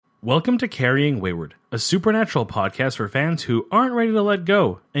Welcome to Carrying Wayward, a supernatural podcast for fans who aren't ready to let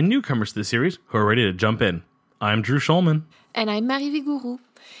go and newcomers to the series who are ready to jump in. I'm Drew Schulman. And I'm Marie Vigourou.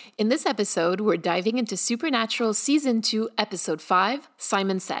 In this episode, we're diving into Supernatural Season 2, Episode 5,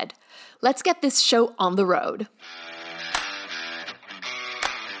 Simon Said. Let's get this show on the road.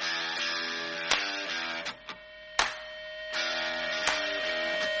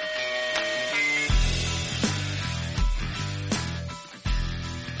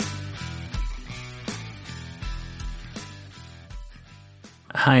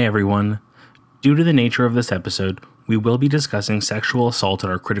 Hi everyone. Due to the nature of this episode, we will be discussing sexual assault in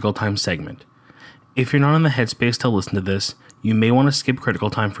our Critical Time segment. If you're not in the headspace to listen to this, you may want to skip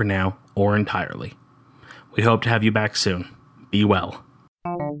Critical Time for now or entirely. We hope to have you back soon. Be well.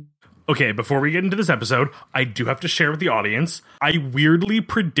 Okay, before we get into this episode, I do have to share with the audience, I weirdly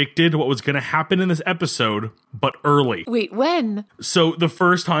predicted what was going to happen in this episode, but early. Wait, when? So the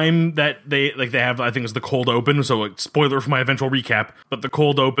first time that they have, I think it's the cold open, so spoiler for my eventual recap, but the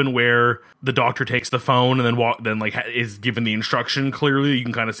cold open where the doctor takes the phone and then is given the instruction clearly, you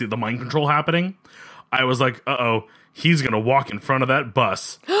can kind of see the mind control happening. I was like, uh-oh, he's going to walk in front of that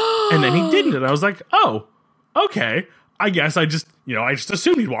bus. And then he didn't, and I was like, oh, okay. I guess I just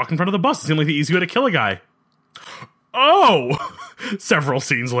assumed he'd walk in front of the bus. It seemed like the easy way to kill a guy. Oh! Several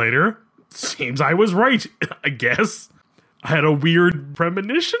scenes later, seems I was right, I guess. I had a weird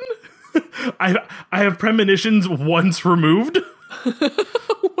premonition? I have premonitions once removed.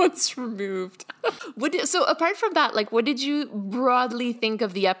 Once removed. So apart from that, what did you broadly think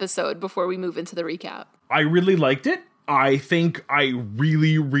of the episode before we move into the recap? I really liked it. I think I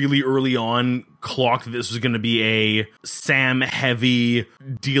really, really early on clocked that this was going to be a Sam-heavy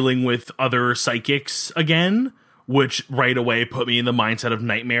dealing with other psychics again, which right away put me in the mindset of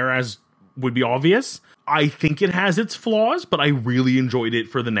Nightmare, as would be obvious. I think it has its flaws, but I really enjoyed it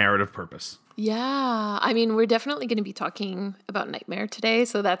for the narrative purpose. Yeah, I mean, we're definitely going to be talking about Nightmare today,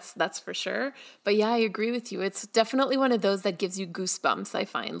 so that's for sure. But yeah, I agree with you. It's definitely one of those that gives you goosebumps, I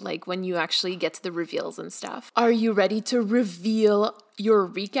find, like when you actually get to the reveals and stuff. Are you ready to reveal your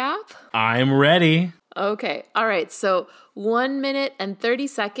recap? I'm ready. Okay, all right, so 1 minute and 30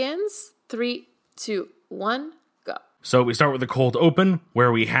 seconds. 3, 2, 1, go. So we start with the cold open,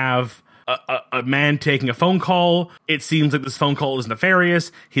 where we have a man taking a phone call. It seems like this phone call is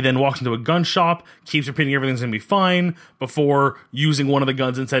nefarious. He then walks into a gun shop, keeps repeating everything's going to be fine, before using one of the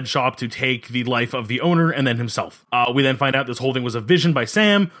guns in said shop to take the life of the owner and then himself. We then find out this whole thing was a vision by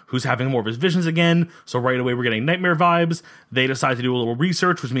Sam, who's having more of his visions again. So right away we're getting Nightmare vibes. They decide to do a little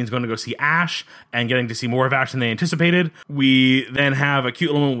research, which means going to go see Ash and getting to see more of Ash than they anticipated. We then have a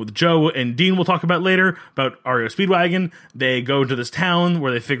cute little moment with Joe and Dean we'll talk about later, about REO Speedwagon. They go to this town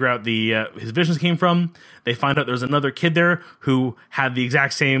where they figure out his visions came from. They find out there's another kid there who had the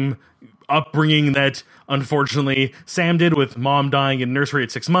exact same upbringing that, unfortunately, Sam did, with mom dying in nursery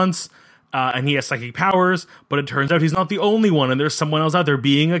at 6 months, and he has psychic powers, but it turns out he's not the only one, and there's someone else out there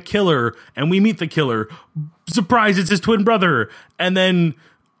being a killer, and we meet the killer. Surprise, it's his twin brother! And then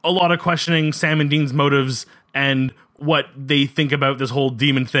a lot of questioning Sam and Dean's motives, and what they think about this whole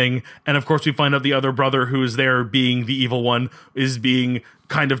demon thing. And of course we find out the other brother who is there being the evil one is being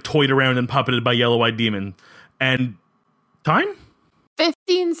kind of toyed around and puppeted by Yellow-Eyed Demon. And time?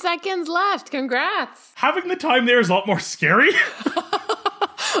 15 seconds left. Congrats. Having the time there is a lot more scary.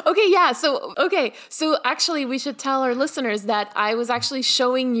 Okay, yeah. So actually we should tell our listeners that I was actually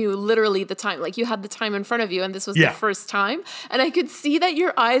showing you literally the time. Like you had the time in front of you and this was the first time. And I could see that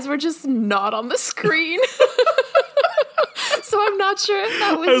your eyes were just not on the screen. So I'm not sure if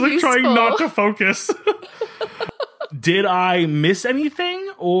that was useful. I was trying not to focus. Did I miss anything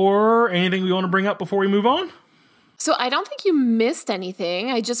or anything we want to bring up before we move on? So I don't think you missed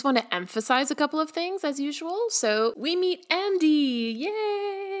anything. I just want to emphasize a couple of things as usual. So we meet Andy.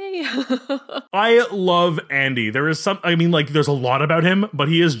 Yay! I love Andy. There's a lot about him, but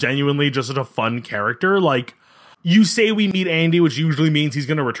he is genuinely just such a fun character. You say we meet Andy, which usually means he's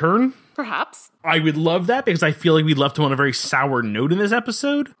going to return. Perhaps. I would love that because I feel like we left him on a very sour note in this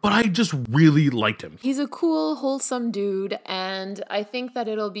episode, but I just really liked him. He's a cool, wholesome dude, and I think that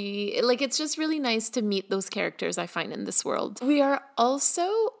it'll be, it's just really nice to meet those characters I find in this world. We are also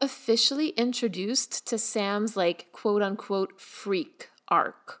officially introduced to Sam's, quote-unquote freak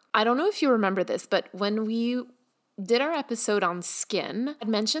arc. I don't know if you remember this, but when we did our episode on Skin, I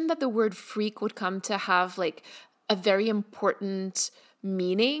mentioned that the word freak would come to have, a very important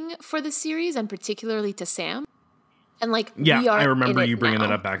meaning for the series and particularly to Sam. And I remember you bringing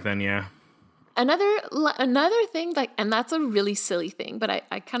that up back then. Yeah. Another thing, like, and that's a really silly thing, but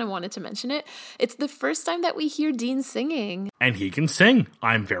I kind of wanted to mention it. It's the first time that we hear Dean singing. And he can sing,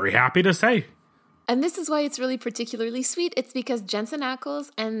 I'm very happy to say. And this is why it's really particularly sweet. It's because Jensen Ackles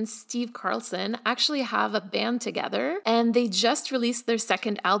and Steve Carlson actually have a band together, and they just released their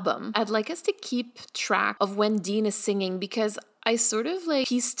second album. I'd like us to keep track of when Dean is singing, because I sort of like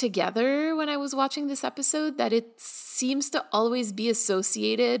pieced together when I was watching this episode that it seems to always be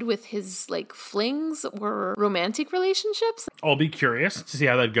associated with his like flings or romantic relationships. I'll be curious to see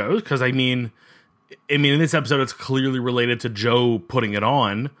how that goes, because I mean, in this episode, it's clearly related to Joe putting it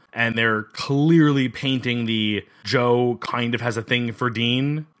on, and they're clearly painting the Joe kind of has a thing for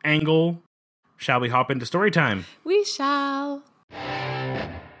Dean angle. Shall we hop into story time? We shall.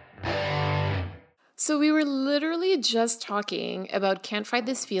 So we were literally just talking about Can't Fight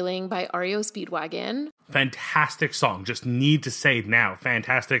This Feeling by REO Speedwagon. Fantastic song. Just need to say now,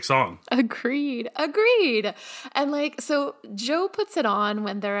 fantastic song. Agreed. And like, so Joe puts it on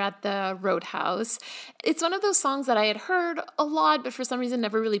when they're at the Roadhouse. It's one of those songs that I had heard a lot, but for some reason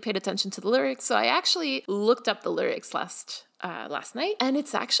never really paid attention to the lyrics. So I actually looked up the lyrics last night, and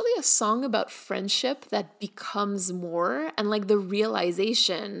it's actually a song about friendship that becomes more, and like the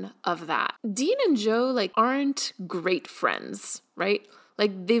realization of that. Dean and Joe like aren't great friends, right?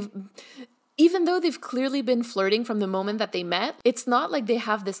 Like even though they've clearly been flirting from the moment that they met, it's not like they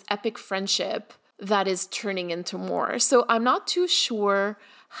have this epic friendship that is turning into more. So I'm not too sure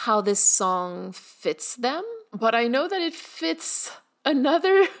how this song fits them, but I know that it fits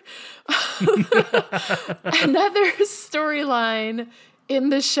another storyline in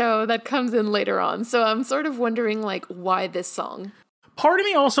the show that comes in later on. So I'm sort of wondering like why this song. Part of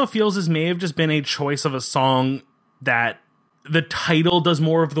me also feels this may have just been a choice of a song that the title does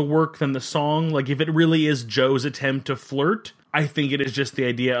more of the work than the song. Like if it really is Joe's attempt to flirt, I think it is just the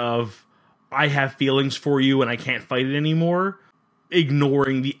idea of I have feelings for you and I can't fight it anymore,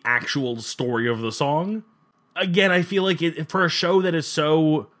 ignoring the actual story of the song. Again, I feel like for a show that is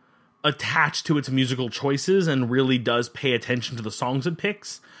so attached to its musical choices and really does pay attention to the songs it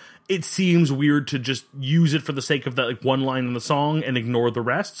picks, it seems weird to just use it for the sake of that like one line in the song and ignore the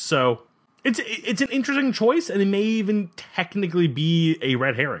rest. So it's an interesting choice, and it may even technically be a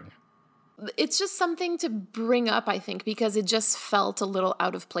red herring. It's just something to bring up, I think, because it just felt a little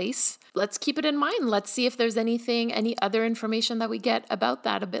out of place. Let's keep it in mind. Let's see if there's any other information that we get about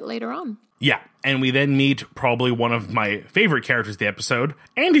that a bit later on. Yeah, and we then meet probably one of my favorite characters of the episode,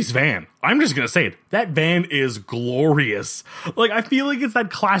 Andy's van. I'm just going to say it. That van is glorious. Like, I feel like it's that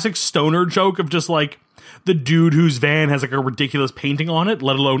classic stoner joke of just like the dude whose van has like a ridiculous painting on it,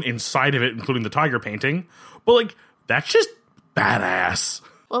 let alone inside of it, including the tiger painting. But like, that's just badass.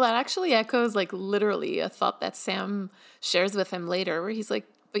 Well, that actually echoes like literally a thought that Sam shares with him later, where he's like,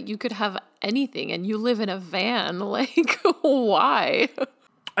 but you could have anything and you live in a van. Like, why?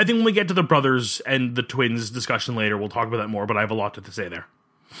 I think when we get to the brothers and the twins discussion later, we'll talk about that more, but I have a lot to say there.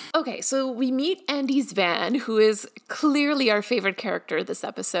 Okay, so we meet Andy's van, who is clearly our favorite character this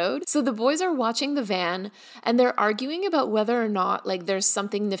episode. So the boys are watching the van, and they're arguing about whether or not, like, there's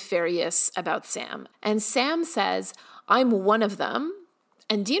something nefarious about Sam. And Sam says, I'm one of them.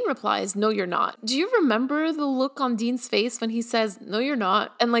 And Dean replies, no, you're not. Do you remember the look on Dean's face when he says, no, you're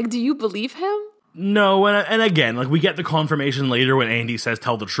not? And, like, do you believe him? No, and again, like, we get the confirmation later when Andy says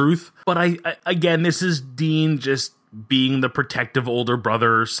tell the truth. But I again, this is Dean just being the protective older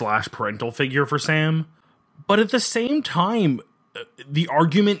brother / parental figure for Sam. But at the same time, the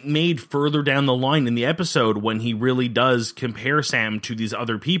argument made further down the line in the episode when he really does compare Sam to these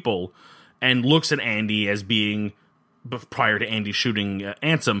other people and looks at Andy as being, prior to Andy shooting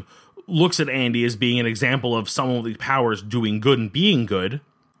Ansem, looks at Andy as being an example of someone with these powers doing good and being good.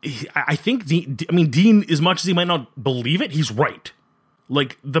 I think, Dean, as much as he might not believe it, he's right.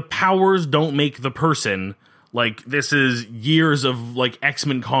 Like, the powers don't make the person. Like, this is years of, like,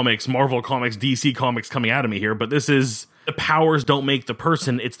 X-Men comics, Marvel comics, DC comics coming out of me here, but this is, the powers don't make the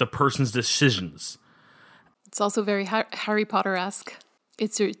person, it's the person's decisions. It's also very Harry Potter-esque.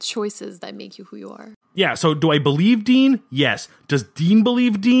 It's your choices that make you who you are. Yeah, so do I believe Dean? Yes. Does Dean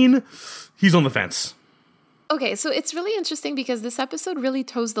believe Dean? He's on the fence. Okay, so it's really interesting because this episode really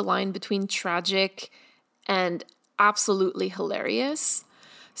toes the line between tragic and absolutely hilarious.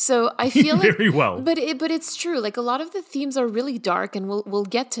 So I feel like very well. But it's true. Like, a lot of the themes are really dark, and we'll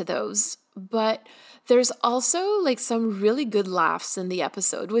get to those. But there's also like some really good laughs in the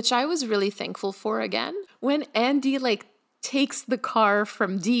episode, which I was really thankful for again. When Andy like takes the car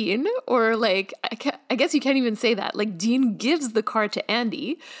from Dean, or like I guess you can't even say that. Like, Dean gives the car to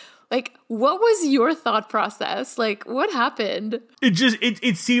Andy. Like, what was your thought process? Like, what happened?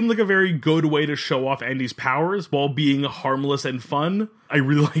 It seemed like a very good way to show off Andy's powers while being harmless and fun. I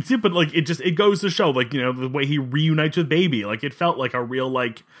really liked it, but like it goes to show, like, you know, the way he reunites with Baby. Like, it felt like a real,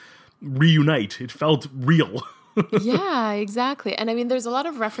 like, reunite. It felt real. Yeah, exactly. And I mean, there's a lot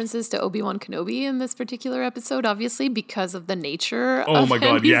of references to Obi-Wan Kenobi in this particular episode, obviously, because of the nature Oh of my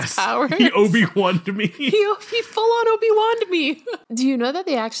god, Andy's yes. powers. He Obi-Wan'd me. He full-on Obi-Wan'd me. Do you know that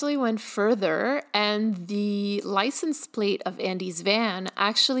they actually went further and the license plate of Andy's van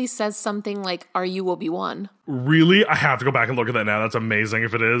actually says something like, "Are you Obi-Wan?" Really? I have to go back and look at that now. That's amazing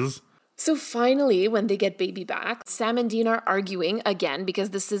if it is. So finally, when they get Baby back, Sam and Dean are arguing again, because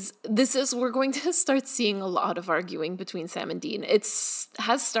this is we're going to start seeing a lot of arguing between Sam and Dean.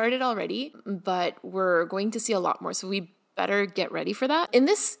 Has started already, but we're going to see a lot more. So we better get ready for that. In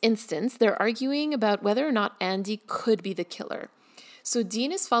this instance, they're arguing about whether or not Andy could be the killer. So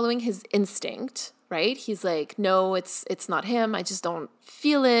Dean is following his instinct, right? He's like, no, it's not him. I just don't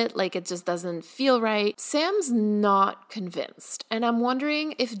feel it. Like, it just doesn't feel right. Sam's not convinced. And I'm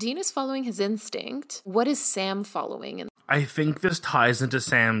wondering, if Dean is following his instinct, what is Sam following? I think this ties into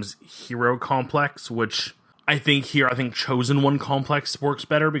Sam's hero complex, which I think Chosen One complex works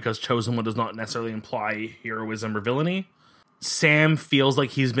better, because Chosen One does not necessarily imply heroism or villainy. Sam feels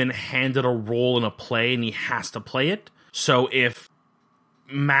like he's been handed a role in a play and he has to play it. So if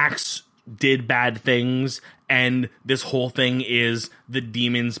Max did bad things and this whole thing is the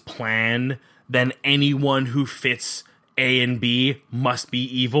demon's plan, then anyone who fits A and B must be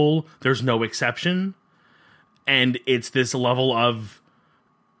evil. There's no exception. And it's this level of,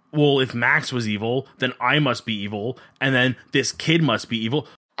 well, if Max was evil, then I must be evil, and then this kid must be evil.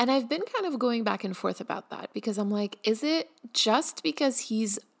 And I've been kind of going back and forth about that, because I'm like, is it just because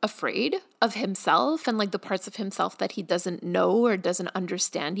he's afraid of himself and like the parts of himself that he doesn't know or doesn't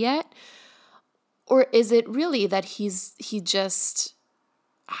understand yet? Or is it really that he just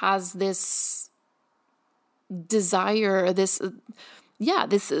has this desire, this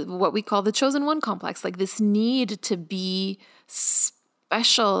what we call the Chosen One complex, like this need to be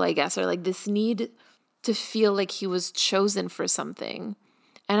special, I guess, or like this need to feel like he was chosen for something.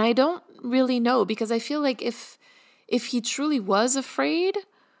 And I don't really know, because I feel like if he truly was afraid,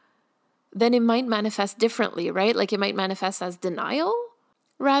 then it might manifest differently, right? Like it might manifest as denial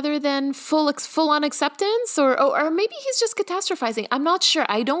rather than full-on acceptance, or maybe he's just catastrophizing. I'm not sure.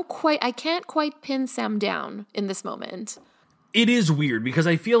 I can't quite pin Sam down in this moment. It is weird, because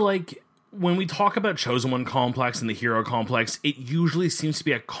I feel like when we talk about Chosen One complex and the hero complex, it usually seems to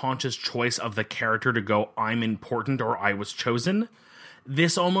be a conscious choice of the character to go, I'm important, or I was chosen.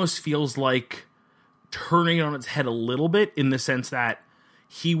 This almost feels like turning it on its head a little bit, in the sense that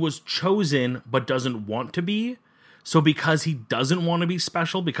he was chosen but doesn't want to be. So because he doesn't want to be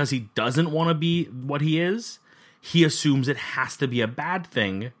special, because he doesn't want to be what he is, he assumes it has to be a bad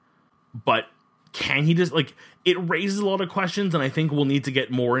thing. But can he just, like, it raises a lot of questions, and I think we'll need to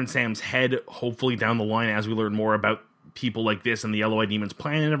get more in Sam's head, hopefully down the line, as we learn more about people like this and the Yellow-Eyed Demon's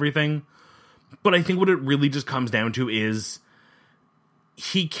plan and everything. But I think what it really just comes down to is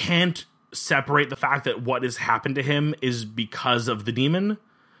he can't separate the fact that what has happened to him is because of the demon.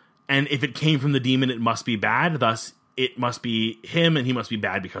 And if it came from the demon, it must be bad. Thus, it must be him, and he must be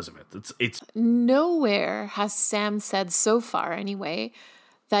bad because of it. It's nowhere has Sam said so far, anyway,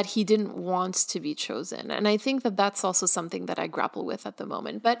 that he didn't want to be chosen. And I think that that's also something that I grapple with at the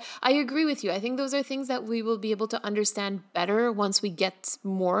moment. But I agree with you. I think those are things that we will be able to understand better once we get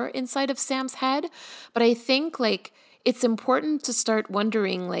more inside of Sam's head. But I think, like, it's important to start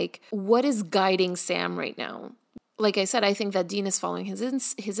wondering, like, what is guiding Sam right now? Like I said, I think that Dean is following his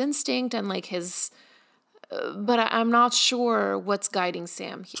instinct and like his, but I'm not sure what's guiding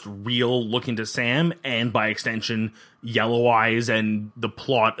Sam. Real looking to Sam, and by extension, Yellow Eyes and the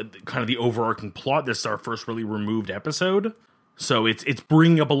plot, kind of the overarching plot. This is our first really removed episode. So it's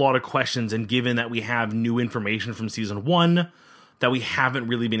bringing up a lot of questions, and given that we have new information from season 1 that we haven't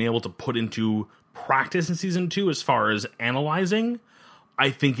really been able to put into practice in season 2 as far as analyzing, I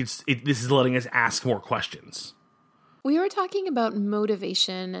think this is letting us ask more questions. We were talking about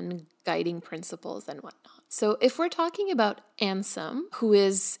motivation and guiding principles and whatnot. So if we're talking about Ansem, who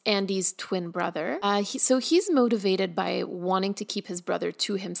is Andy's twin brother, he's motivated by wanting to keep his brother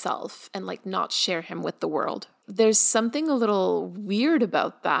to himself and like not share him with the world. There's something a little weird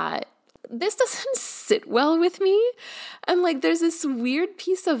about that. This doesn't sit well with me. And like there's this weird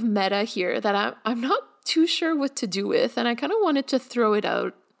piece of meta here that I'm not too sure what to do with. And I kind of wanted to throw it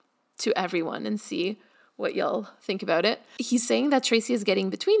out to everyone and see what y'all think about it. He's saying that Tracy is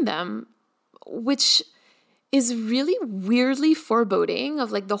getting between them, which is really weirdly foreboding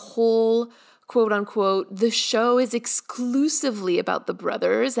of like the whole quote unquote, the show is exclusively about the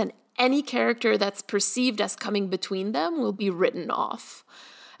brothers and any character that's perceived as coming between them will be written off.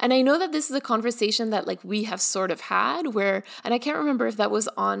 And I know that this is a conversation that like we have sort of had where, and I can't remember if that was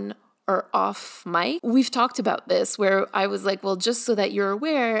on or off mic, we've talked about this where I was like, well, just so that you're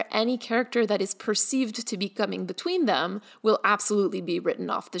aware, any character that is perceived to be coming between them will absolutely be written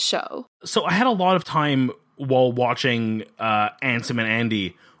off the show. So I had a lot of time while watching Ansem and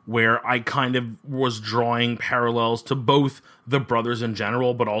Andy where I kind of was drawing parallels to both the brothers in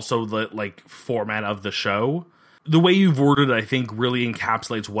general, but also the like format of the show. The way you've worded it, I think, really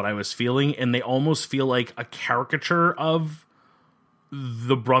encapsulates what I was feeling, and they almost feel like a caricature of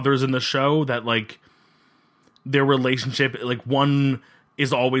the brothers in the show, that like their relationship, like one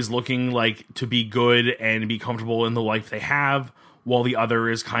is always looking like to be good and be comfortable in the life they have, while the other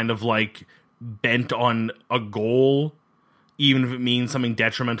is kind of like bent on a goal, even if it means something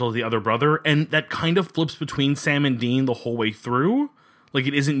detrimental to the other brother. And that kind of flips between Sam and Dean the whole way through. Like,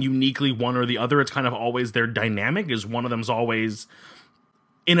 it isn't uniquely one or the other. It's kind of always their dynamic, is one of them's always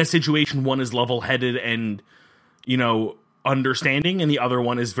in a situation, one is level-headed and, you know, understanding, and the other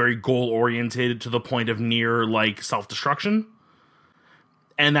one is very goal-oriented to the point of near, like, self-destruction.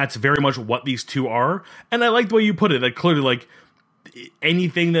 And that's very much what these two are. And I like the way you put it, that clearly, like,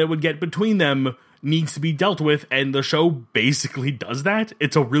 anything that would get between them needs to be dealt with, and the show basically does that.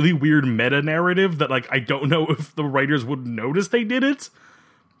 It's a really weird meta-narrative that, like, I don't know if the writers would notice they did it.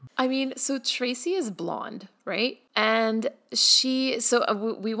 I mean, so Tracy is blonde, right? And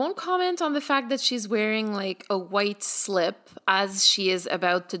we won't comment on the fact that she's wearing like a white slip as she is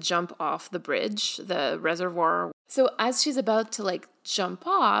about to jump off the bridge, the reservoir. So as she's about to like jump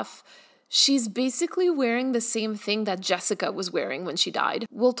off, she's basically wearing the same thing that Jessica was wearing when she died.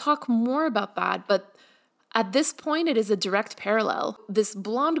 We'll talk more about that, but at this point, it is a direct parallel. This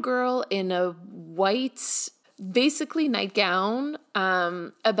blonde girl in a white, basically nightgown,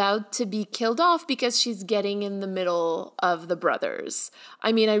 about to be killed off because she's getting in the middle of the brothers.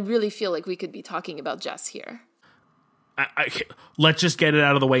 I mean, I really feel like we could be talking about Jess here. Let's just get it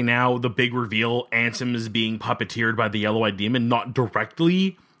out of the way now. The big reveal, Ansem is being puppeteered by the Yellow-Eyed Demon, not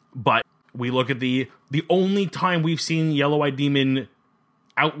directly, but we look at the only time we've seen Yellow-Eyed Demon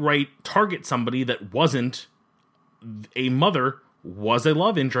outright target somebody that wasn't a mother was a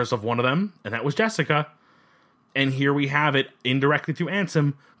love interest of one of them, and that was Jessica. And here we have it indirectly through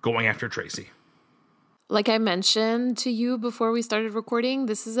Ansem going after Tracy. Like I mentioned to you before we started recording,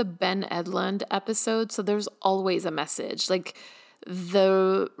 this is a Ben Edlund episode, so there's always a message. Like,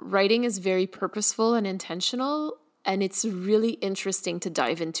 the writing is very purposeful and intentional, and it's really interesting to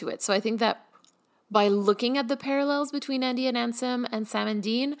dive into it. So I think that by looking at the parallels between Andy and Ansem and Sam and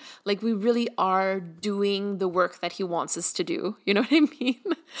Dean, like, we really are doing the work that he wants us to do. You know what I mean?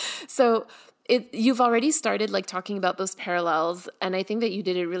 So you've already started like talking about those parallels, and I think that you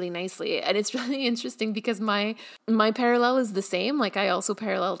did it really nicely. And it's really interesting because my parallel is the same. Like, I also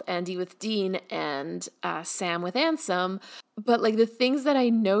paralleled Andy with Dean and Sam with Ansem. But like, the things that I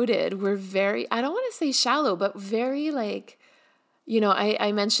noted were very, I don't want to say shallow, but very like, you know,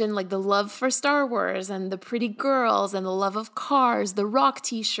 I mentioned like the love for Star Wars and the pretty girls and the love of cars, the rock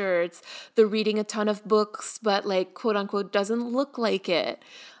t-shirts, the reading a ton of books, but like, quote unquote, doesn't look like it.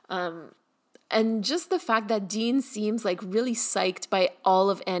 And just the fact that Dean seems like really psyched by all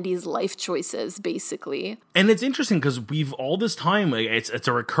of Andy's life choices, basically. And it's interesting because we've all this time, it's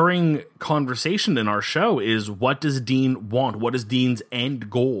a recurring conversation in our show, is what does Dean want? What is Dean's end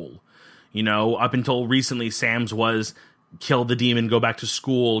goal? You know, up until recently, Sam's was kill the demon, go back to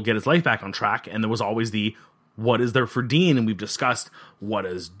school, get his life back on track. And there was always the, what is there for Dean? And we've discussed, what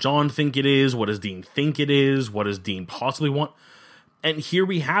does John think it is? What does Dean think it is? What does Dean possibly want? And here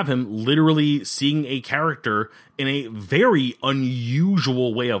we have him literally seeing a character in a very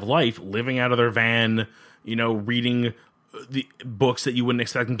unusual way of life, living out of their van, you know, reading the books that you wouldn't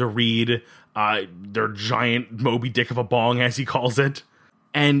expect him to read, their giant Moby Dick of a bong, as he calls it.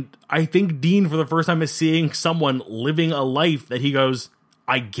 And I think Dean, for the first time, is seeing someone living a life that he goes,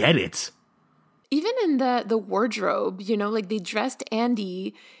 I get it. Even in the wardrobe, you know, like, they dressed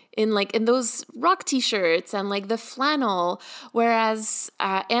Andy in those rock t-shirts and like the flannel, whereas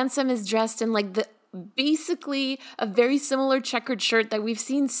Ansem is dressed in like the basically a very similar checkered shirt that we've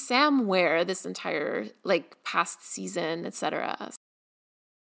seen Sam wear this entire like past season, etc.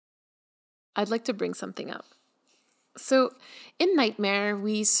 I'd like to bring something up. So in Nightmare,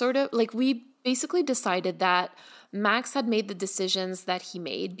 we basically decided that Max had made the decisions that he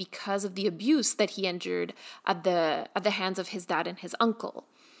made because of the abuse that he endured at the hands of his dad and his uncle.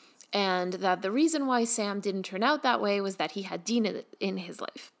 and that the reason why Sam didn't turn out that way was that he had Dean in his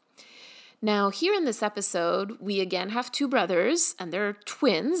life. Now, here in this episode, we again have two brothers, and they're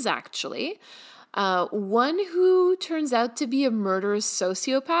twins, actually. One who turns out to be a murderous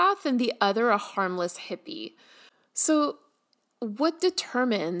sociopath, and the other a harmless hippie. So, what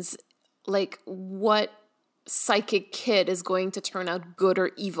determines, what psychic kid is going to turn out good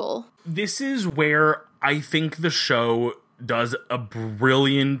or evil? This is where I think the show does a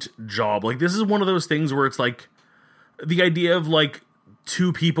brilliant job. This is one of those things where it's the idea of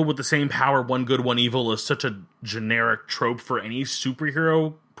two people with the same power, one good, one evil, is such a generic trope for any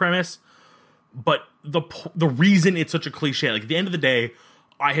superhero premise. But the reason it's such a cliche, at the end of the day,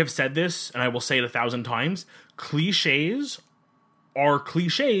 I have said this, and I will say it 1,000 times, cliches are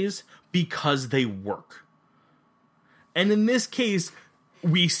cliches because they work. And in this case,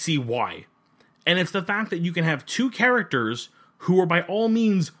 we see why. And it's the fact that you can have two characters who are by all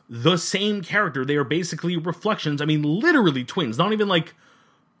means the same character. They are basically reflections. I mean, literally twins. Not even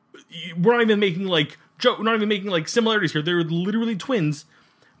we're not even making we're not even making similarities here. They're literally twins.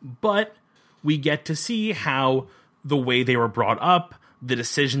 But we get to see how the way they were brought up, the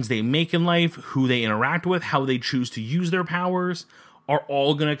decisions they make in life, who they interact with, how they choose to use their powers, are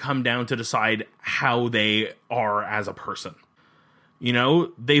all going to come down to decide how they are as a person.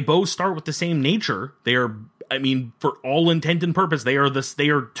 They both start with the same nature. They are, for all intent and purpose, they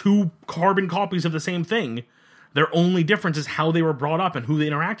are two carbon copies of the same thing. Their only difference is how they were brought up and who they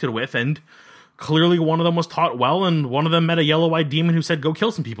interacted with, and clearly one of them was taught well, and one of them met a yellow-eyed demon who said, "Go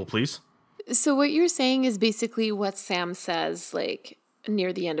kill some people, please." So what you're saying is basically what Sam says,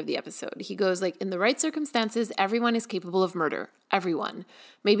 near the end of the episode. He goes, in the right circumstances, everyone is capable of murder. Everyone.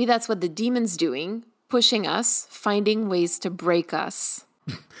 Maybe that's what the demon's doing, pushing us, finding ways to break us.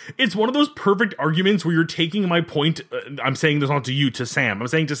 It's one of those perfect arguments where you're taking my point. I'm saying this not to you, to Sam. I'm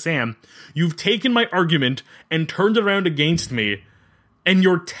saying to Sam, you've taken my argument and turned it around against me, and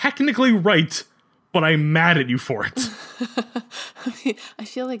you're technically right, but I'm mad at you for it. I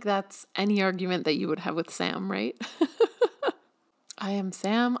feel like that's any argument that you would have with Sam, right? I am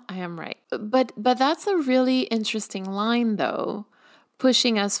Sam, I am right. But that's a really interesting line, though.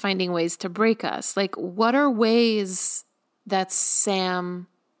 Pushing us, finding ways to break us. What are ways that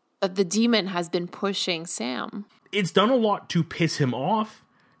the demon has been pushing Sam? It's done a lot to piss him off.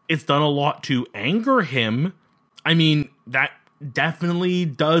 It's done a lot to anger him. That definitely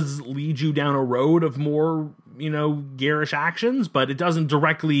does lead you down a road of more, garish actions, but it doesn't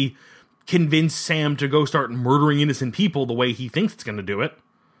directly convince Sam to go start murdering innocent people the way he thinks it's going to do it.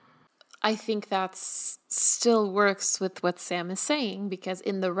 I think that still works with what Sam is saying, because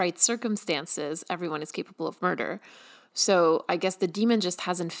in the right circumstances, everyone is capable of murder. So I guess the demon just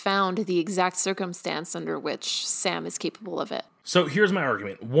hasn't found the exact circumstance under which Sam is capable of it. So here's my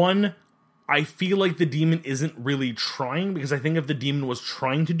argument. One, I feel like the demon isn't really trying, because I think if the demon was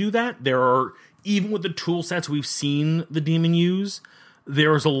trying to do that, even with the tool sets we've seen the demon use,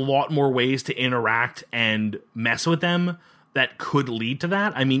 there's a lot more ways to interact and mess with them that could lead to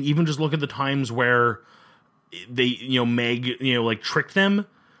that. Even just look at the times where they, Meg, tricked them.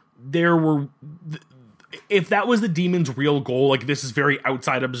 There were, if that was the demon's real goal, this is very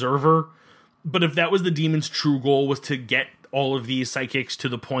outside observer, but if that was the demon's true goal, was to get all of these psychics to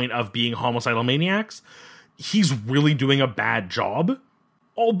the point of being homicidal maniacs, he's really doing a bad job.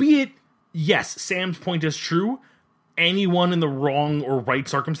 Albeit, yes, Sam's point is true. Anyone in the wrong or right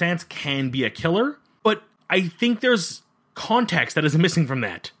circumstance can be a killer, but I think there's context that is missing from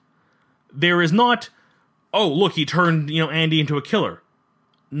that. There is not, oh, look, he turned, Andy into a killer.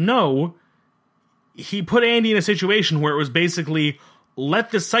 No, he put Andy in a situation where it was basically,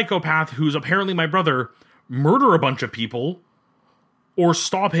 let this psychopath, who's apparently my brother, murder a bunch of people, or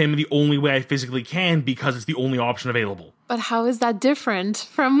stop him the only way I physically can, because it's the only option available. But how is that different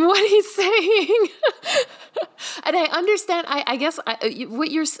from what he's saying? And I understand, I guess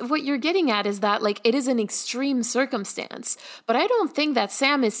what you're getting at is that, it is an extreme circumstance. But I don't think that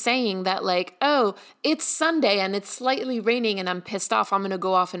Sam is saying that, oh, it's Sunday and it's slightly raining and I'm pissed off, I'm going to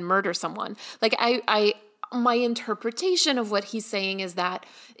go off and murder someone. My interpretation of what he's saying is that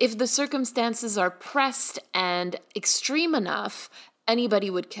if the circumstances are pressed and extreme enough, anybody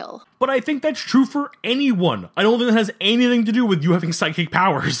would kill. But I think that's true for anyone. I don't think that has anything to do with you having psychic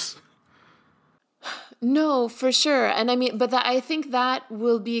powers. No, for sure. And I think that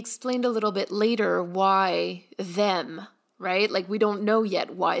will be explained a little bit later, why them, right? We don't know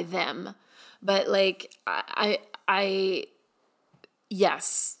yet why them. But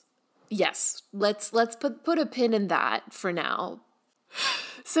yes. Let's put a pin in that for now.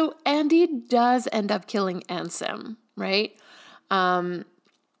 So Andy does end up killing Ansem, right?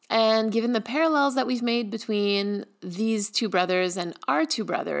 And given the parallels that we've made between these two brothers and our two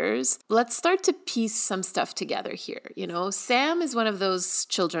brothers, let's start to piece some stuff together here. You know, Sam is one of those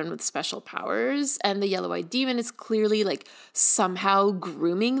children with special powers, and the yellow-eyed demon is clearly like somehow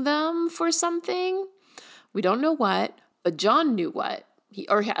grooming them for something. We don't know what, but John knew what.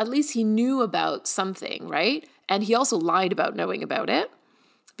 Or at least he knew about something, right? And he also lied about knowing about it,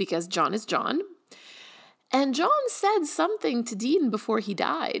 because John is John. And John said something to Dean before he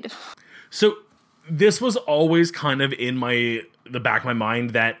died. So this was always kind of in the back of my mind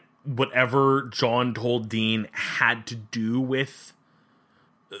that whatever John told Dean had to do with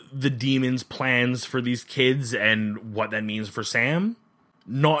the demon's plans for these kids and what that means for Sam.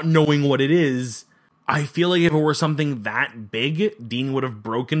 Not knowing what it is, I feel like if it were something that big, Dean would have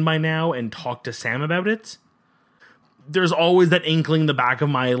broken by now and talked to Sam about it. There's always that inkling in the back of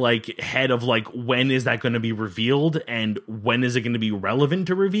my head of when is that going to be revealed and when is it going to be relevant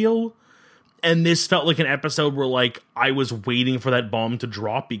to reveal? And this felt like an episode where I was waiting for that bomb to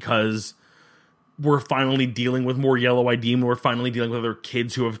drop because we're finally dealing with more yellow-eyed demon. We're finally dealing with other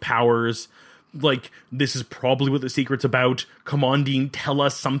kids who have powers. This is probably what the secret's about. Come on, Dean, tell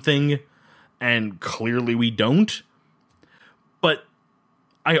us something. And clearly we don't. But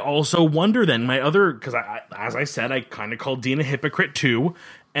I also wonder then, because as I said, I kind of called Dean a hypocrite too,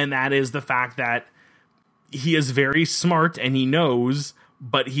 and that is the fact that he is very smart and he knows,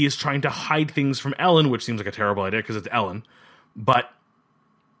 but he is trying to hide things from Ellen, which seems like a terrible idea because it's Ellen. But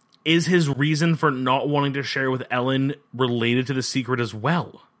is his reason for not wanting to share with Ellen related to the secret as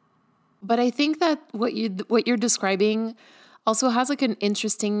well? But I think that what you're describing also has an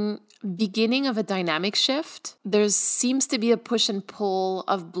interesting beginning of a dynamic shift. There seems to be a push and pull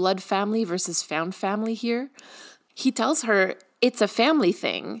of blood family versus found family here. He tells her it's a family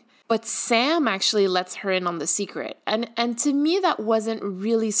thing, but Sam actually lets her in on the secret. And to me, that wasn't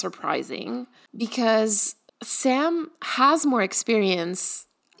really surprising because Sam has more experience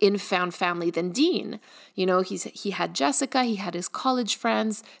in found family than Dean. You know, he had Jessica, he had his college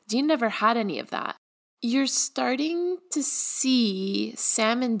friends. Dean never had any of that. You're starting to see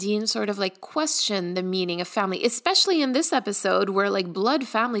Sam and Dean sort of question the meaning of family, especially in this episode where blood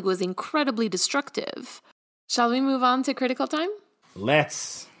family was incredibly destructive. Shall we move on to critical time?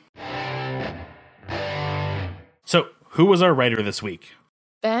 Let's. So, who was our writer this week?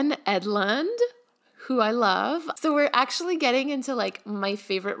 Ben Edlund, who I love. So we're actually getting into my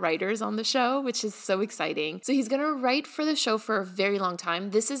favorite writers on the show, which is so exciting. So he's going to write for the show for a very long time.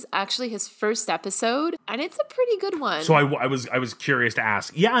 This is actually his first episode, and it's a pretty good one. So I was curious to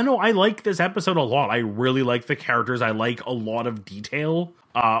ask. Yeah, no, I like this episode a lot. I really like the characters. I like a lot of detail.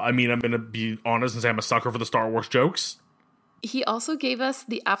 I'm going to be honest and say I'm a sucker for the Star Wars jokes. He also gave us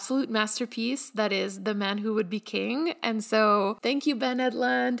the absolute masterpiece that is The Man Who Would Be King. And so thank you, Ben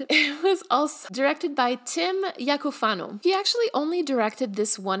Edlund. It was also directed by Tim Iacofano. He actually only directed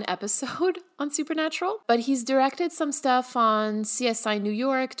this one episode on Supernatural, but he's directed some stuff on CSI New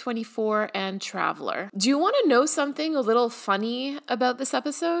York, 24, and Traveler. Do you want to know something a little funny about this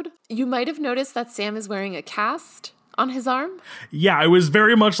episode? You might have noticed that Sam is wearing a cast on his arm. Yeah, I was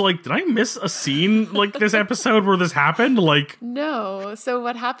very much did I miss a scene this episode where this happened? No. So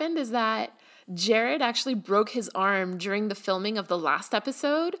what happened is that Jared actually broke his arm during the filming of the last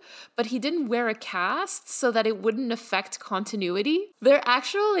episode, but he didn't wear a cast so that it wouldn't affect continuity. They're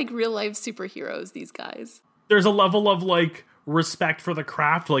actual real life superheroes, these guys. There's a level of respect for the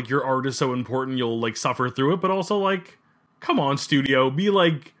craft, your art is so important you'll suffer through it, but also come on, studio, be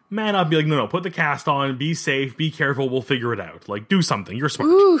man up, be no, put the cast on, be safe, be careful, we'll figure it out. Do something, you're smart.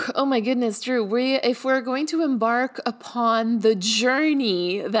 Ooh, oh my goodness, Drew. If we're going to embark upon the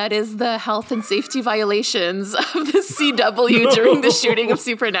journey that is the health and safety violations of the CW during the shooting of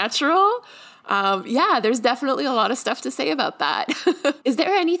Supernatural, there's definitely a lot of stuff to say about that. Is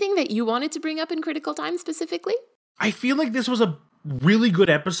there anything that you wanted to bring up in Critical Time specifically? I feel like this was a really good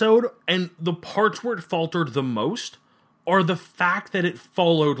episode, and the parts where it faltered the most are the fact that it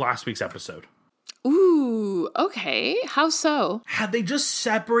followed last week's episode. Ooh, okay. How so? Had they just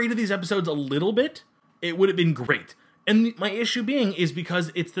separated these episodes a little bit, it would have been great. And my issue being is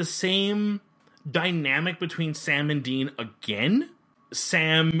because it's the same dynamic between Sam and Dean again.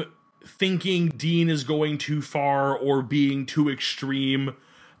 Sam thinking Dean is going too far or being too extreme,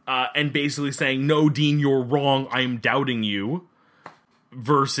 and basically saying, no, Dean, you're wrong, I'm doubting you.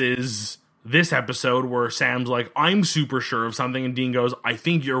 Versus this episode where Sam's I'm super sure of something, and Dean goes, I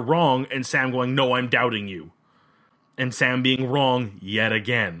think you're wrong, and Sam going, no, I'm doubting you. And Sam being wrong yet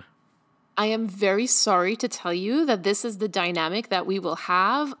again. I am very sorry to tell you that this is the dynamic that we will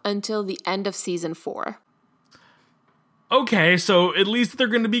have until the end of season 4. Okay, so at least they're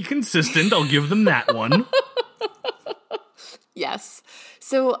going to be consistent. I'll give them that one. Yes.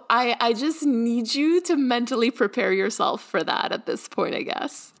 So I just need you to mentally prepare yourself for that at this point, I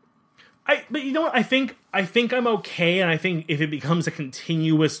guess. But you know what? I think I'm okay, and I think if it becomes a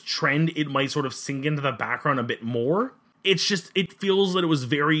continuous trend, it might sort of sink into the background a bit more. It's just, it feels that it was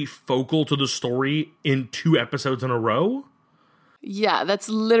very focal to the story in 2 episodes in a row. Yeah, that's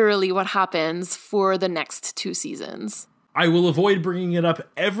literally what happens for the next 2 seasons. I will avoid bringing it up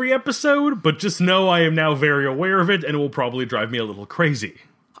every episode, but just know I am now very aware of it, and it will probably drive me a little crazy.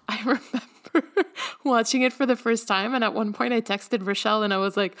 I remember watching it for the first time, and at one point I texted Rochelle and I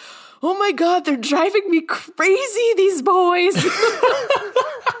was like, oh my God, they're driving me crazy, these boys.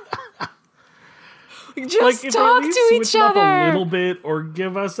 Just like, talk to each other up a little bit, or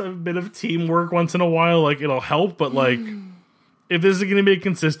give us a bit of teamwork once in a while. Like, it'll help, but like, if this is going to be a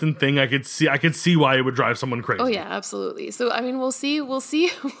consistent thing, I could see why it would drive someone crazy. Oh yeah, absolutely. So I mean, we'll see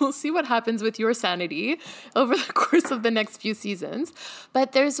what happens with your sanity over the course of the next few seasons.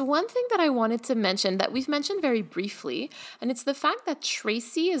 But there's one thing that I wanted to mention that we've mentioned very briefly, and it's the fact that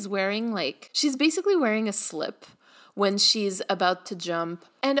Tracy is wearing, like, she's basically wearing a slip when she's about to jump.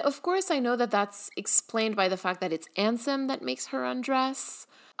 And of course, I know that that's explained by the fact that it's Ansem that makes her undress.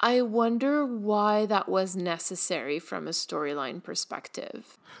 I wonder why that was necessary from a storyline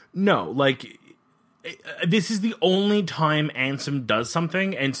perspective. No, like, this is the only time Ansem does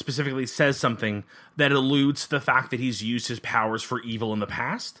something, and specifically says something, that alludes to the fact that he's used his powers for evil in the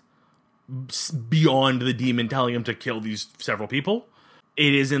past, beyond the demon telling him to kill these several people.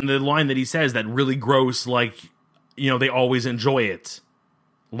 It is in the line that he says, that really gross, like, you know, they always enjoy it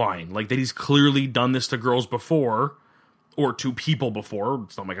line. Like, that he's clearly done this to girls before, or to people before,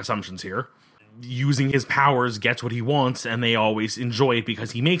 let's not make assumptions here. Using his powers gets what he wants, and they always enjoy it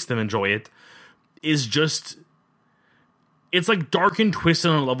because he makes them enjoy it, is just... It's like dark and twisted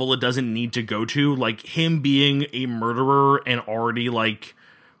on a level it doesn't need to go to. Like, him being a murderer and already, like,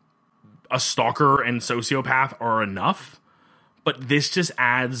 a stalker and sociopath are enough. But this just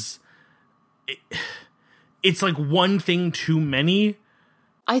adds... It's like one thing too many.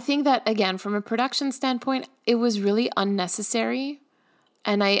 I think that, again, from a production standpoint, it was really unnecessary.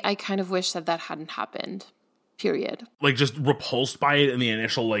 And I kind of wish that hadn't happened, period. Like, just repulsed by it in the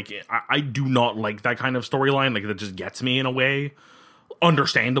initial, like, I do not like that kind of storyline. Like, that just gets me in a way.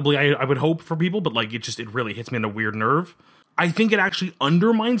 Understandably, I would hope for people, but, like, it really hits me in a weird nerve. I think it actually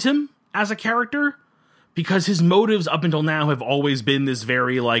undermines him as a character, because his motives up until now have always been this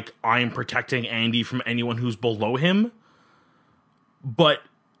very, like, I'm protecting Andy from anyone who's below him, but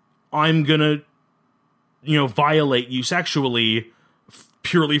I'm gonna, you know, violate you sexually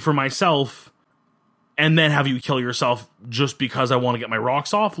purely for myself, and then have you kill yourself just because I want to get my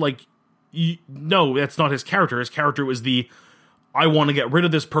rocks off. Like, no, that's not his character. His character was I want to get rid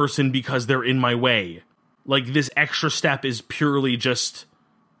of this person because they're in my way. Like, this extra step is purely just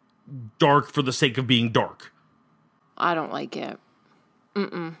dark for the sake of being dark. I don't like it.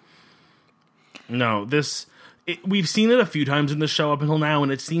 No, we've seen it a few times in the show up until now,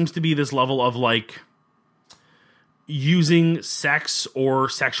 and it seems to be this level of, like, using sex or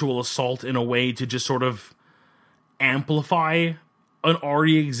sexual assault in a way to just sort of amplify an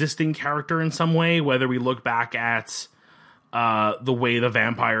already existing character in some way, whether we look back at the way the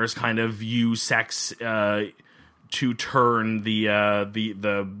vampires kind of use sex to turn the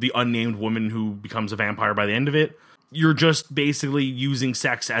unnamed woman who becomes a vampire by the end of it. You're just basically using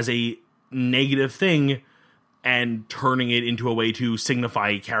sex as a negative thing and turning it into a way to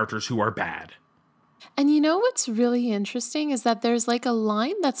signify characters who are bad. And you know what's really interesting is that there's, like, a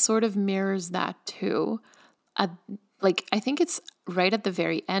line that sort of mirrors that too. Like, I think it's right at the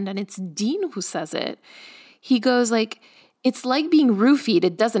very end, and it's Dean who says it. He goes, like, it's like being roofied,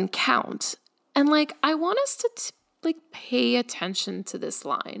 it doesn't count. And, like, I want us to pay attention to this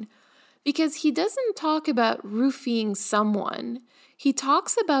line, because he doesn't talk about roofing someone. He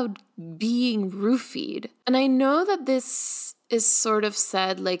talks about being roofied. And I know that this is sort of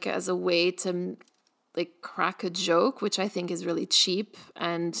said, like, as a way to, like, crack a joke, which I think is really cheap,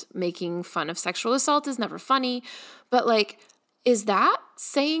 and making fun of sexual assault is never funny. But, like, is that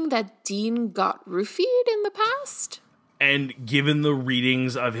saying that Dean got roofied in the past? And given the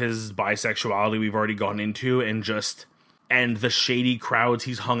readings of his bisexuality we've already gone into, and the shady crowds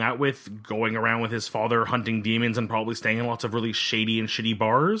he's hung out with, going around with his father hunting demons and probably staying in lots of really shady and shitty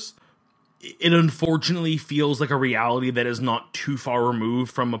bars, it unfortunately feels like a reality that is not too far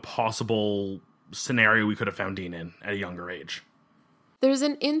removed from a possible scenario we could have found Dean in at a younger age. There's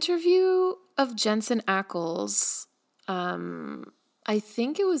an interview of Jensen Ackles. I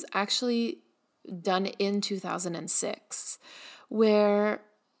think it was actually done in 2006, where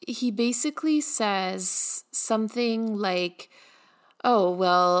he basically says something like, oh,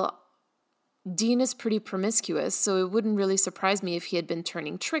 well, Dean is pretty promiscuous, so it wouldn't really surprise me if he had been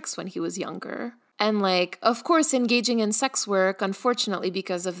turning tricks when he was younger. And like, of course, engaging in sex work, unfortunately,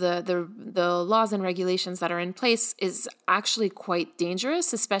 because of the laws and regulations that are in place, is actually quite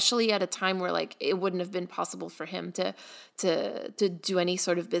dangerous, especially at a time where like it wouldn't have been possible for him to do any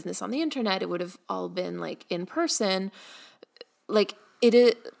sort of business on the internet. It would have all been like in person. Like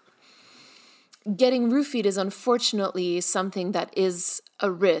getting roofied is unfortunately something that is a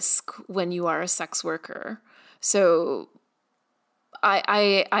risk when you are a sex worker. So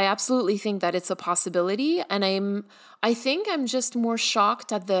I absolutely think that it's a possibility, and I think I'm just more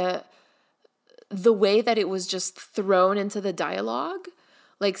shocked at the way that it was just thrown into the dialogue,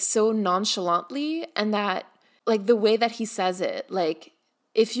 like so nonchalantly, and that like the way that he says it, like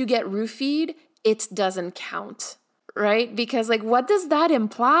if you get roofied, it doesn't count. Right? Because like, what does that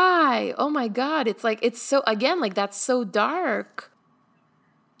imply? Oh my God. It's like, it's so, again, like that's so dark.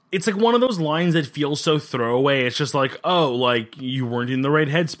 It's like one of those lines that feels so throwaway. It's just like, oh, like you weren't in the right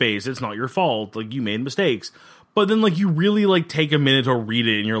headspace. It's not your fault. Like you made mistakes. But then like you really like take a minute to read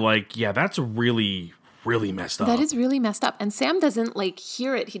it and you're like, yeah, that's really, really messed up. That is really messed up. And Sam doesn't like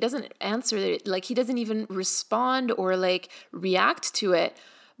hear it. He doesn't answer it. Like he doesn't even respond or like react to it.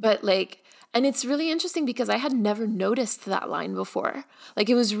 But like, and it's really interesting because I had never noticed that line before. Like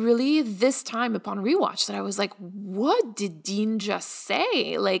it was really this time upon rewatch that I was like, what did Dean just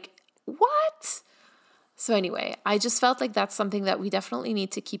say? Like, what? So anyway, I just felt like that's something that we definitely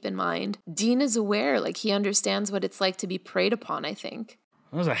need to keep in mind. Dean is aware, like he understands what it's like to be preyed upon, I think.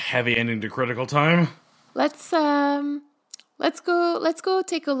 That was a heavy ending to Critical Time. Let's go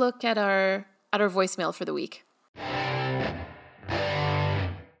take a look at our voicemail for the week.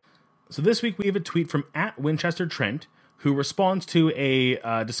 So this week we have a tweet from @WinchesterTrent, who responds to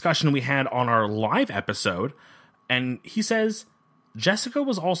a discussion we had on our live episode, and he says, Jessica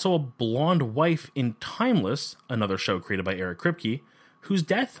was also a blonde wife in Timeless, another show created by Eric Kripke, whose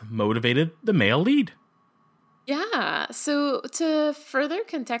death motivated the male lead. Yeah, so to further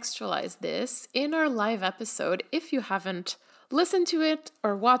contextualize this, in our live episode, if you haven't listened to it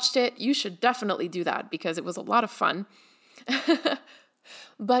or watched it, you should definitely do that because it was a lot of fun.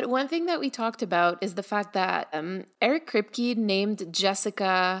 But one thing that we talked about is the fact that Eric Kripke named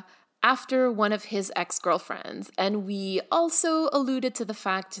Jessica after one of his ex-girlfriends. And we also alluded to the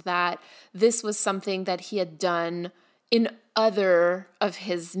fact that this was something that he had done in other of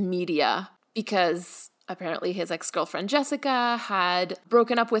his media because apparently his ex-girlfriend Jessica had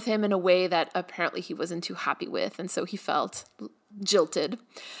broken up with him in a way that apparently he wasn't too happy with. And so he felt jilted.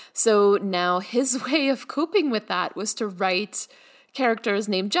 So now his way of coping with that was to write characters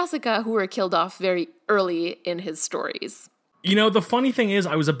named Jessica who were killed off very early in his stories. You know, the funny thing is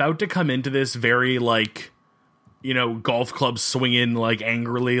I was about to come into this very like, you know, golf club swinging like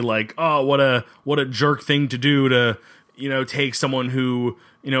angrily like, oh, what a jerk thing to do to, you know, take someone who,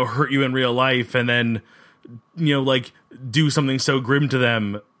 you know, hurt you in real life and then, you know, like do something so grim to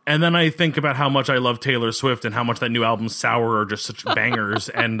them. And then I think about how much I love Taylor Swift and how much that new album Sour are just such bangers.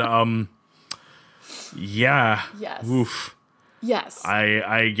 And yeah. Yes. Oof. Yes.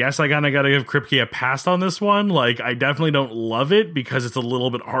 I guess I kind of got to give Kripke a pass on this one. Like, I definitely don't love it because it's a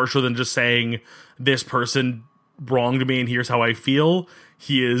little bit harsher than just saying this person wronged me and here's how I feel.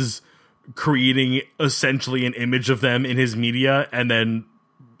 He is creating essentially an image of them in his media and then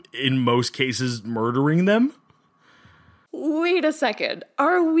in most cases murdering them. Wait a second.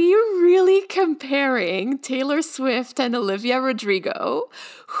 Are we really comparing Taylor Swift and Olivia Rodrigo,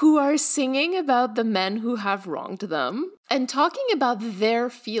 who are singing about the men who have wronged them and talking about their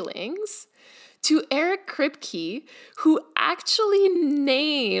feelings, to Eric Kripke, who actually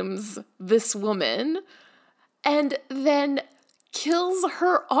names this woman and then kills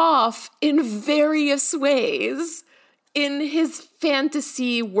her off in various ways in his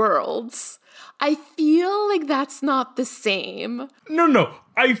fantasy worlds? I feel like that's not the same. No.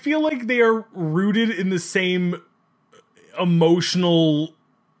 I feel like they are rooted in the same emotional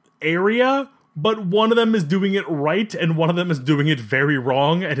area, but one of them is doing it right and one of them is doing it very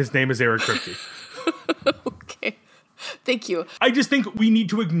wrong, and his name is Eric Kripke. Okay. Thank you. I just think we need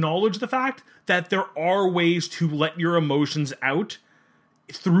to acknowledge the fact that there are ways to let your emotions out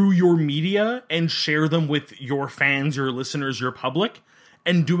through your media and share them with your fans, your listeners, your public,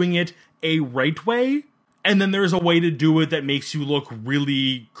 and doing it a right way, and then there's a way to do it that makes you look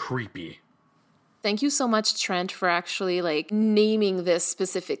really creepy. Thank you so much, Trent, for actually like naming this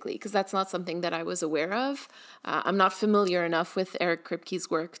specifically, because that's not something that I was aware of. I'm not familiar enough with Eric Kripke's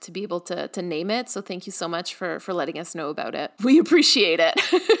work to be able to name it. So thank you so much for letting us know about it. We appreciate it.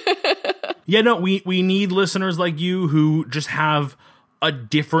 Yeah, no, we need listeners like you who just have a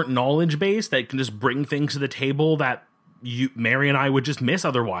different knowledge base that can just bring things to the table that Mary and I would just miss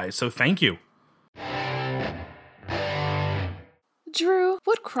otherwise. So thank you. Drew,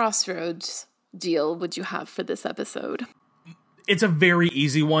 what Crossroads deal would you have for this episode? It's a very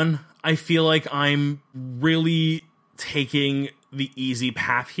easy one. I feel like I'm really taking the easy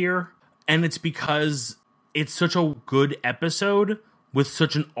path here, and it's because it's such a good episode with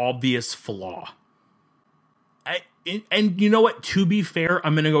such an obvious flaw. And you know what? To be fair,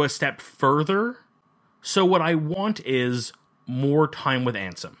 I'm going to go a step further. So what I want is more time with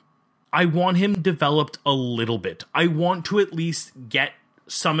Ansem. I want him developed a little bit. I want to at least get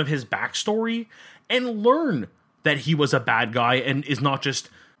some of his backstory and learn that he was a bad guy and is not just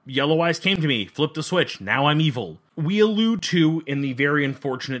Yellow Eyes came to me, flipped the switch, now I'm evil. We allude to in the very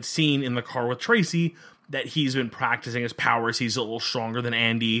unfortunate scene in the car with Tracy that he's been practicing his powers, he's a little stronger than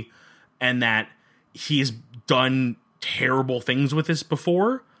Andy, and that he's done terrible things with this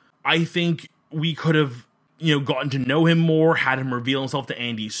before. I think we could have gotten to know him more, had him reveal himself to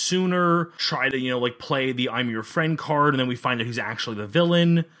Andy sooner, try to, play the I'm your friend card, and then we find out he's actually the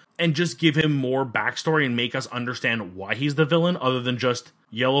villain, and just give him more backstory and make us understand why he's the villain, other than just,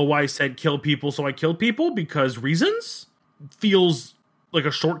 Yellow Eyes said kill people, so I killed people, because reasons? Feels like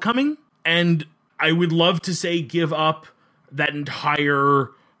a shortcoming, and I would love to say give up that entire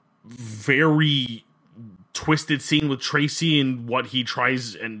very twisted scene with Tracy and what he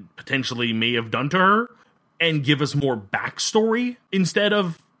tries and potentially may have done to her, and give us more backstory instead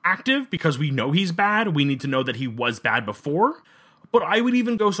of active, because we know he's bad. We need to know that he was bad before. But I would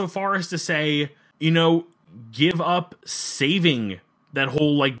even go so far as to say, give up saving that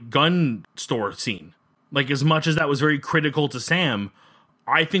whole, gun store scene. As much as that was very critical to Sam,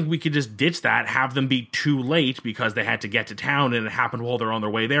 I think we could just ditch that, have them be too late because they had to get to town and it happened while they're on their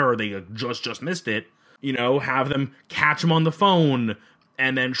way there, or they just missed it. Have them catch him on the phone,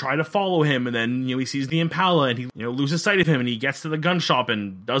 and then try to follow him, and then, he sees the Impala, and he, loses sight of him, and he gets to the gun shop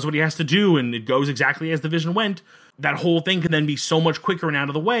and does what he has to do, and it goes exactly as the vision went. That whole thing can then be so much quicker and out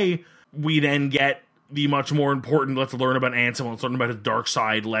of the way. We then get the much more important, let's learn about Ansem, let's learn about his dark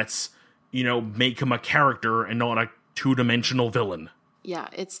side, let's, make him a character and not a two-dimensional villain. Yeah,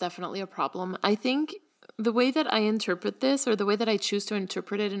 it's definitely a problem. I think the way that I interpret this, or the way that I choose to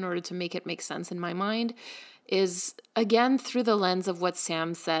interpret it in order to make it make sense in my mind, is again through the lens of what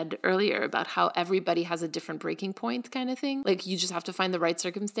Sam said earlier about how everybody has a different breaking point kind of thing. You just have to find the right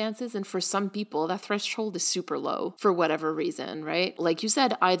circumstances. And for some people, that threshold is super low for whatever reason, right? Like you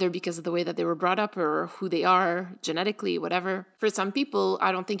said, either because of the way that they were brought up or who they are genetically, whatever. For some people,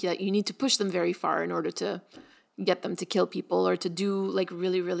 I don't think that you need to push them very far in order to get them to kill people or to do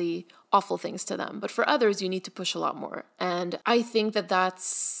really, really awful things to them. But for others, you need to push a lot more. And I think that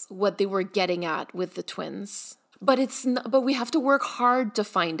that's what they were getting at with the twins. But but we have to work hard to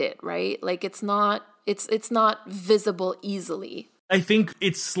find it, right? It's not visible easily. I think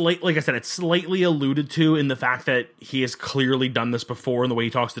it's like I said, it's slightly alluded to in the fact that he has clearly done this before in the way he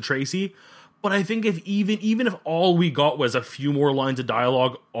talks to Tracy. But I think if even if all we got was a few more lines of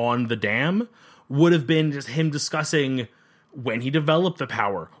dialogue on the dam, would have been just him discussing when he developed the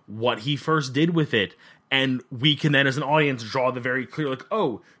power, what he first did with it, and we can then as an audience draw the very clear,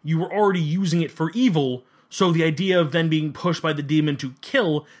 oh, you were already using it for evil, so the idea of then being pushed by the demon to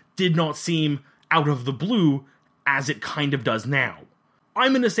kill did not seem out of the blue as it kind of does now.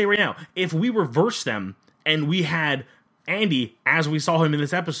 I'm going to say right now, if we reverse them and we had Andy, as we saw him in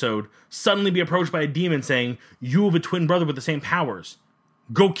this episode, suddenly be approached by a demon saying, you have a twin brother with the same powers,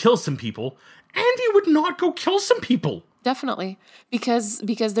 go kill some people, Andy would not go kill some people. Definitely. Because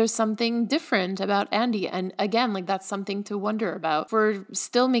there's something different about Andy. And again, that's something to wonder about. We're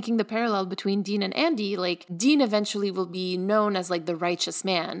still making the parallel between Dean and Andy. Dean eventually will be known as the righteous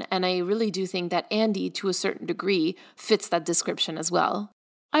man. And I really do think that Andy, to a certain degree, fits that description as well.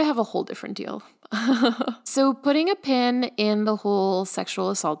 I have a whole different deal. So putting a pin in the whole sexual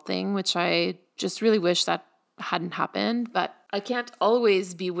assault thing, which I just really wish that hadn't happened, but I can't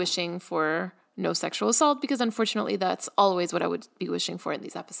always be wishing for no sexual assault, because unfortunately that's always what I would be wishing for in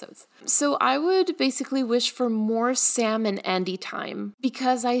these episodes. So I would basically wish for more Sam and Andy time,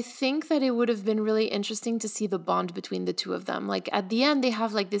 because I think that it would have been really interesting to see the bond between the two of them. At the end, they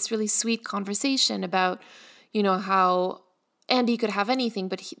have this really sweet conversation about, how Andy could have anything,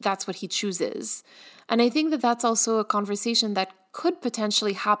 but that's what he chooses. And I think that that's also a conversation that could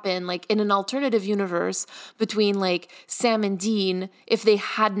potentially happen, like in an alternative universe between like Sam and Dean if they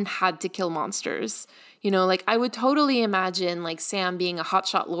hadn't had to kill monsters. You know, like I would totally imagine like Sam being a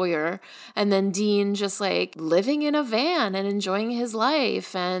hotshot lawyer and then Dean just like living in a van and enjoying his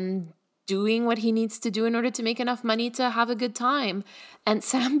life and doing what he needs to do in order to make enough money to have a good time. And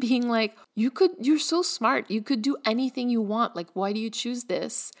Sam being like, you're so smart. You could do anything you want. Like, why do you choose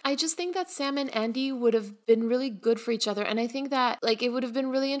this? I just think that Sam and Andy would have been really good for each other. And I think that like it would have been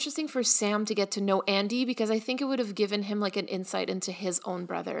really interesting for Sam to get to know Andy because I think it would have given him like an insight into his own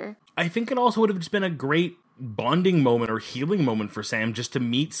brother. I think it also would have just been a great bonding moment or healing moment for Sam just to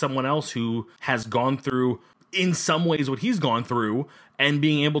meet someone else who has gone through in some ways what he's gone through and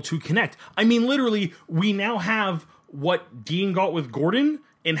being able to connect. I mean, literally, we now have what Dean got with Gordon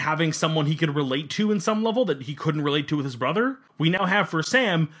in having someone he could relate to in some level that he couldn't relate to with his brother. We now have for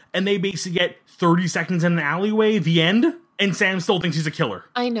Sam, and they basically get 30 seconds in an alleyway, the end, and Sam still thinks he's a killer.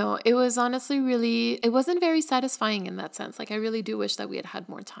 I know. It was honestly it wasn't very satisfying in that sense. Like, I really do wish that we had had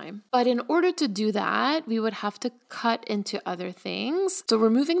more time. But in order to do that, we would have to cut into other things. So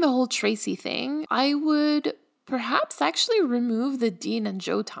removing the whole Tracy thing, I would perhaps actually remove the Dean and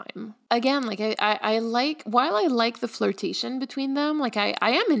Joe time. Again, like I like, while I like the flirtation between them, like I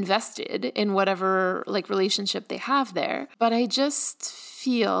am invested in whatever like relationship they have there, but I just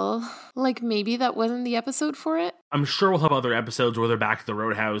feel like maybe that wasn't the episode for it. I'm sure we'll have other episodes where they're back at the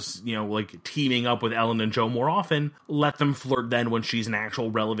Roadhouse, you know, like teaming up with Ellen and Joe more often. Let them flirt then when she's an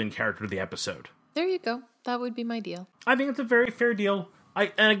actual relevant character to the episode. There you go. That would be my deal. I think it's a very fair deal.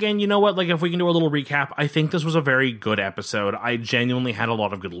 And again, you know what? Like, if we can do a little recap, I think this was a very good episode. I genuinely had a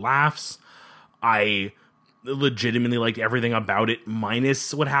lot of good laughs. I legitimately liked everything about it,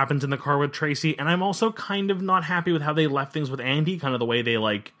 minus what happens in the car with Tracy. And I'm also kind of not happy with how they left things with Andy, kind of the way they,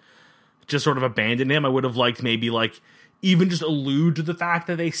 like, just sort of abandoned him. I would have liked maybe, like, even just allude to the fact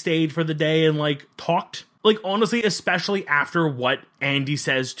that they stayed for the day and, like, talked. Like, honestly, especially after what Andy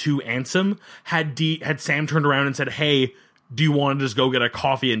says to Ansem, had Sam turned around and said, hey, do you want to just go get a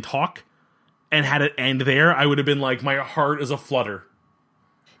coffee and talk? And had it end there, I would have been like, my heart is a flutter.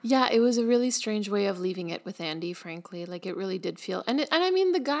 Yeah, it was a really strange way of leaving it with Andy, frankly. Like, it really did feel... And I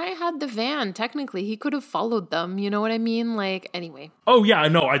mean, the guy had the van, technically. He could have followed them, you know what I mean? Like, anyway. Oh, yeah,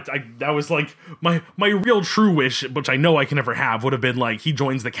 no, I that was like, my real true wish, which I know I can never have, would have been like, he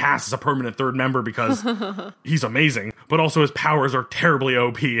joins the cast as a permanent third member because he's amazing. But also his powers are terribly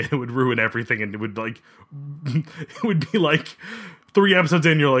OP, and it would ruin everything, and it would, like... it would be like 3 episodes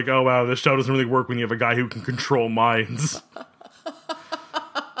in, you're like, oh, wow, this show doesn't really work when you have a guy who can control minds.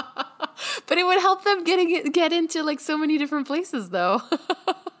 But it would help them get into like so many different places, though.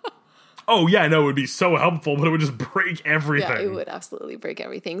 Oh, yeah, no, it would be so helpful, but it would just break everything. Yeah, it would absolutely break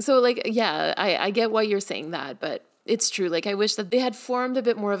everything. So, like, yeah, I get why you're saying that, but it's true. Like, I wish that they had formed a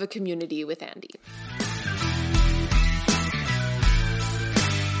bit more of a community with Andy.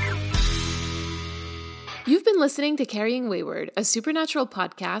 You've been listening to Carrying Wayward, a supernatural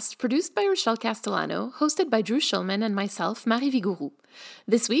podcast produced by Rochelle Castellano, hosted by Drew Schulman and myself, Marie Vigourou.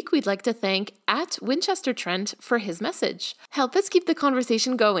 This week, we'd like to thank @WinchesterTrent for his message. Help us keep the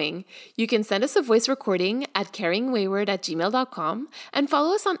conversation going. You can send us a voice recording at carryingwayward@gmail.com and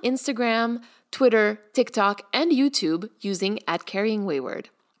follow us on Instagram, Twitter, TikTok, and YouTube using @carryingwayward.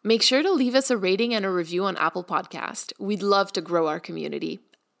 Make sure to leave us a rating and a review on Apple Podcast. We'd love to grow our community.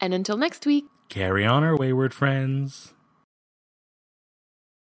 And until next week, carry on, our wayward friends.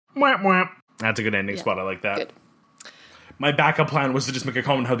 Mwah, mwah. That's a good ending spot. I like that. Good. My backup plan was to just make a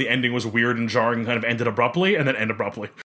comment how the ending was weird and jarring and kind of ended abruptly, and then end abruptly.